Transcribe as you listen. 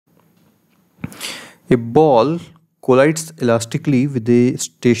A ball collides elastically with a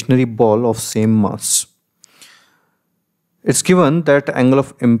stationary ball of same mass. It's given that angle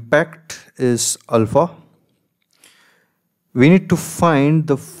of impact is alpha. We need to find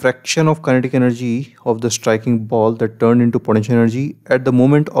the fraction of kinetic energy of the striking ball that turned into potential energy at the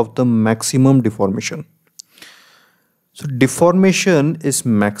moment of the maximum deformation. So deformation is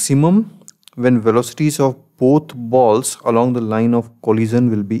maximum when velocities of both balls along the line of collision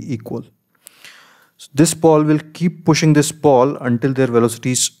will be equal. So this ball will keep pushing this ball until their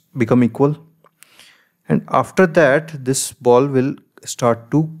velocities become equal. And after that, this ball will start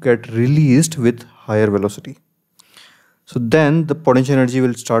to get released with higher velocity. So then the potential energy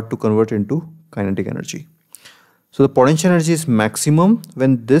will start to convert into kinetic energy. So the potential energy is maximum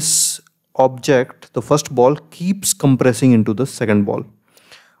when this object, the first ball, keeps compressing into the second ball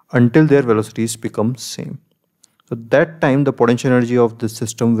until their velocities become same. So that time the potential energy of this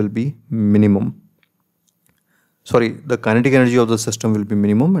system will be minimum. Sorry, the kinetic energy of the system will be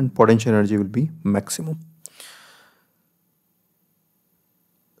minimum and potential energy will be maximum.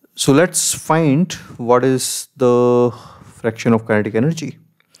 So let's find what is the fraction of kinetic energy.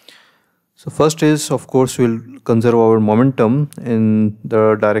 So first is, of course, we'll conserve our momentum in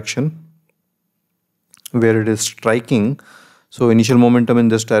the direction where it is striking. So initial momentum in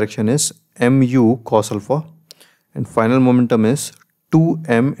this direction is mu cos alpha and final momentum is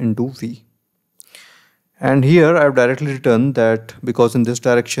 2m into v. And here I have directly written that because in this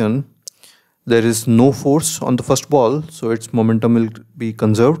direction there is no force on the first ball, so its momentum will be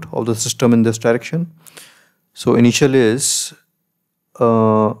conserved of the system in this direction. So initial is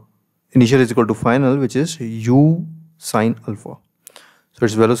equal to final, which is u sine alpha. So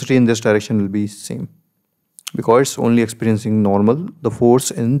its velocity in this direction will be same because it's only experiencing normal, the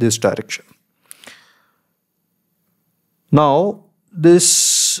force in this direction. Now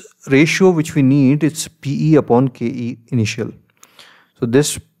this ratio which we need is PE upon KE initial. So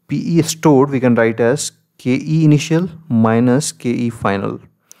this PE stored we can write as KE initial minus KE final,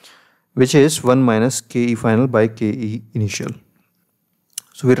 which is 1 minus KE final by KE initial.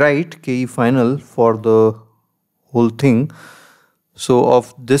 So we write KE final for the whole thing. So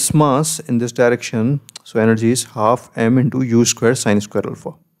of this mass in this direction, so energy is half m into u square sine square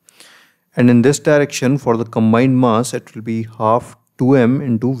alpha. And in this direction for the combined mass it will be half 2m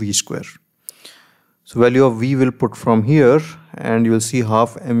into v square. So value of v will put from here and you will see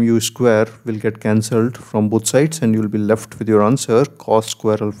half mu square will get cancelled from both sides and you will be left with your answer cos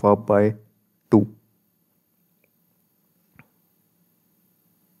square alpha by